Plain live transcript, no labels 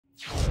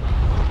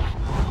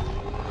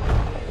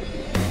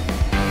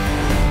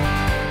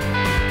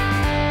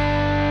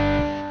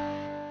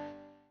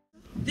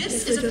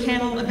is a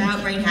panel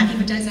about brain hacking,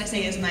 which, as I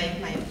say, is my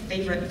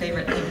favorite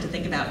thing to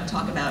think about and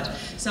talk about.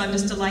 So I'm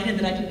just delighted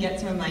that I could get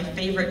some of my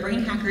favorite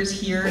brain hackers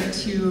here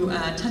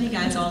to tell you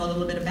guys all a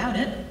little bit about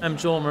it. I'm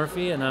Joel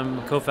Murphy, and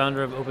I'm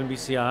co-founder of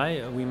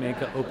OpenBCI. We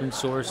make an open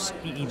source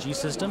EEG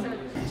system.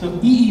 So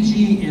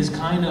EEG is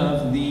kind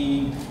of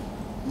the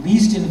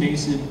least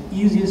invasive,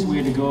 easiest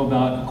way to go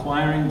about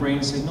acquiring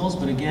brain signals,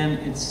 but again,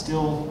 it's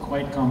still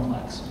quite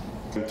complex.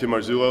 I'm Tim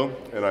Marzullo,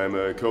 and I'm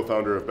a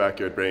co-founder of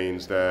Backyard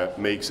Brains that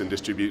makes and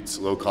distributes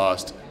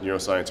low-cost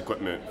neuroscience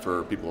equipment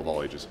for people of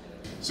all ages.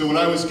 So when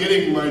I was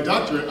getting my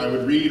doctorate, I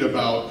would read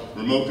about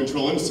remote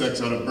control insects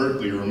out of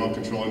Berkeley or remote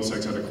control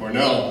insects out of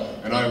Cornell,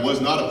 and I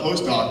was not a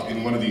postdoc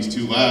in one of these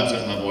two labs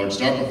that have large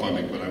DARPA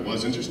funding, but I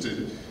was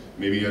interested,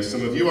 maybe as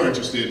some of you are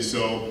interested.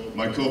 So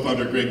my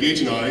co-founder Greg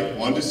Gage and I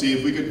wanted to see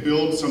if we could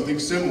build something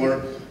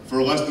similar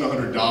for less than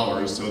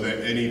 $100 so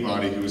that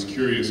anybody who was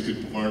curious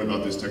could learn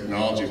about this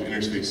technology of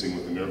interfacing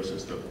with the nervous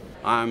system.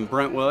 I'm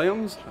Brent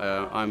Williams.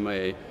 I'm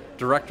a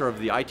director of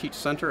the iTeach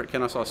Center at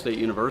Kennesaw State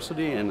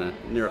University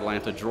near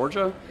Atlanta,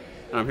 Georgia.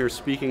 And I'm here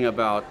speaking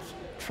about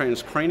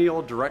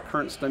transcranial direct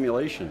current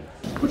stimulation.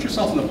 Put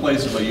yourself in the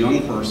place of a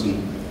young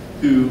person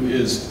who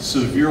is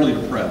severely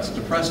depressed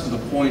to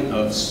the point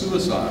of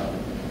suicide.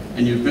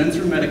 And you've been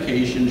through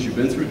medications, you've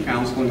been through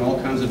counseling, all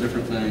kinds of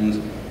different things,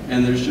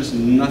 and there's just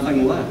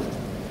nothing left.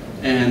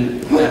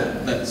 And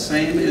that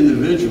same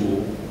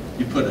individual,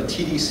 you put a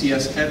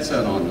TDCS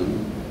headset on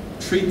them,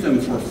 treat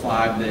them for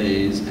 5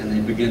 days, and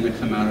they begin to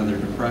come out of their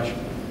depression.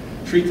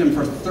 Treat them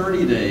for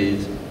 30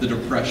 days, the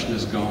depression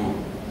is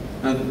gone.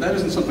 Now, that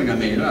isn't something I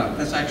made up.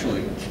 That's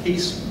actually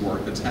case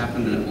work that's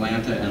happened in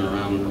Atlanta and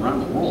around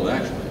the world,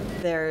 actually.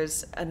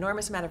 There's an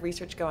enormous amount of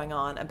research going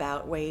on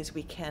about ways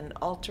we can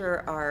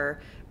alter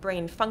our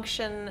brain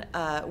function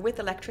with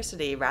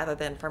electricity rather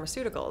than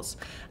pharmaceuticals.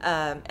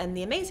 And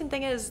the amazing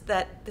thing is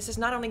that this is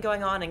not only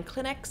going on in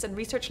clinics and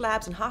research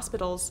labs and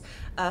hospitals,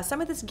 some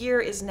of this gear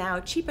is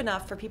now cheap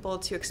enough for people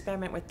to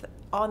experiment with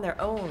on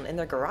their own in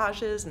their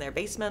garages and their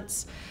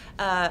basements.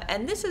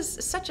 And this is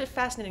such a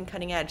fascinating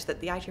cutting edge that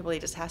the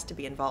IEEE just has to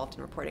be involved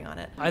in reporting on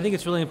it. I think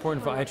it's really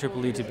important for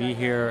IEEE to be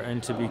here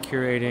and to be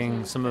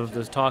curating some of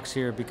the talks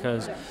here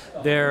because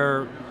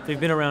they've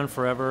been around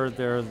forever.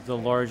 They're the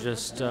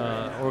largest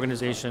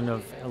organization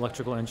of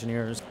electrical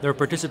engineers. Their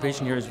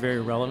participation here is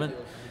very relevant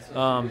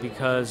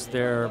because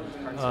their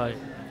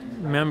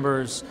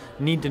members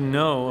need to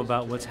know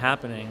about what's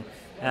happening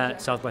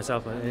at South by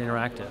Southwest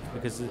Interactive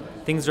because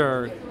things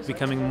are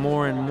becoming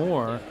more and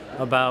more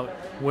about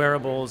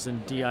wearables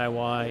and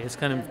DIY. It's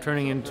kind of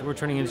we're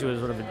turning into a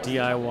sort of a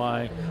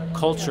DIY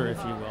culture, if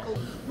you will.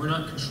 We're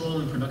not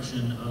controlling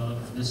production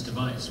of this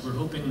device. We're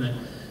hoping that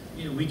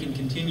we can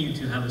continue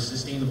to have a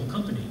sustainable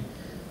company,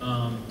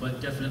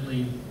 but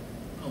definitely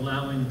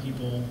allowing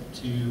people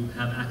to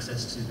have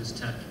access to this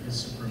tech is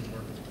super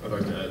important. I'd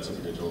like to add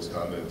something to Joel's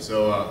comment.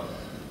 So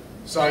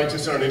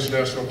scientists are an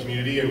international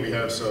community, and we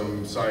have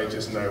some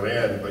scientists in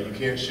Iran, but you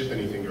can't ship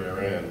anything to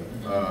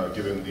Iran,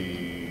 given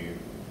the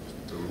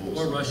rules.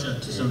 Or Russia,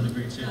 to some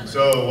degree, too.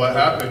 So what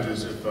happened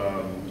is if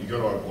you go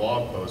to our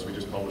blog post, we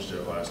just published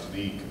it last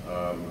week,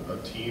 a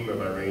team of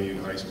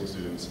Iranian high school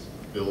students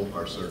built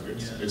our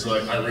circuits. Yeah. It's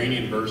like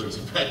Iranian versions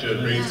of Backyard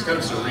Brains. It's kind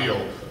of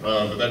surreal,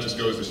 but that just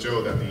goes to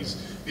show that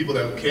these people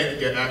that can't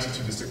get access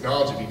to this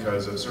technology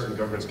because of certain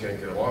governments can't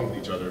get along with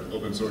each other,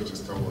 open source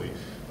just totally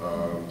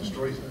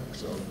destroys that.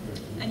 So.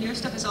 And your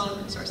stuff is all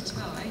open source as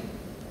well, right?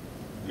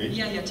 Me?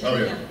 Yeah, Tim, oh,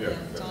 yeah.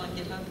 It's all on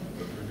GitHub.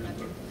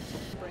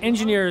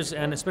 Engineers,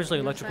 and especially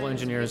electrical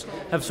engineers,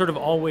 have sort of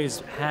always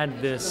had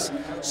this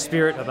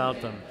spirit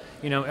about them.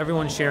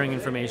 Everyone's sharing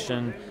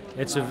information.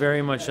 It's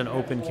very much an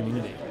open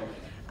community.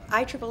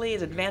 IEEE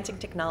is advancing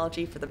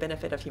technology for the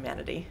benefit of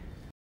humanity.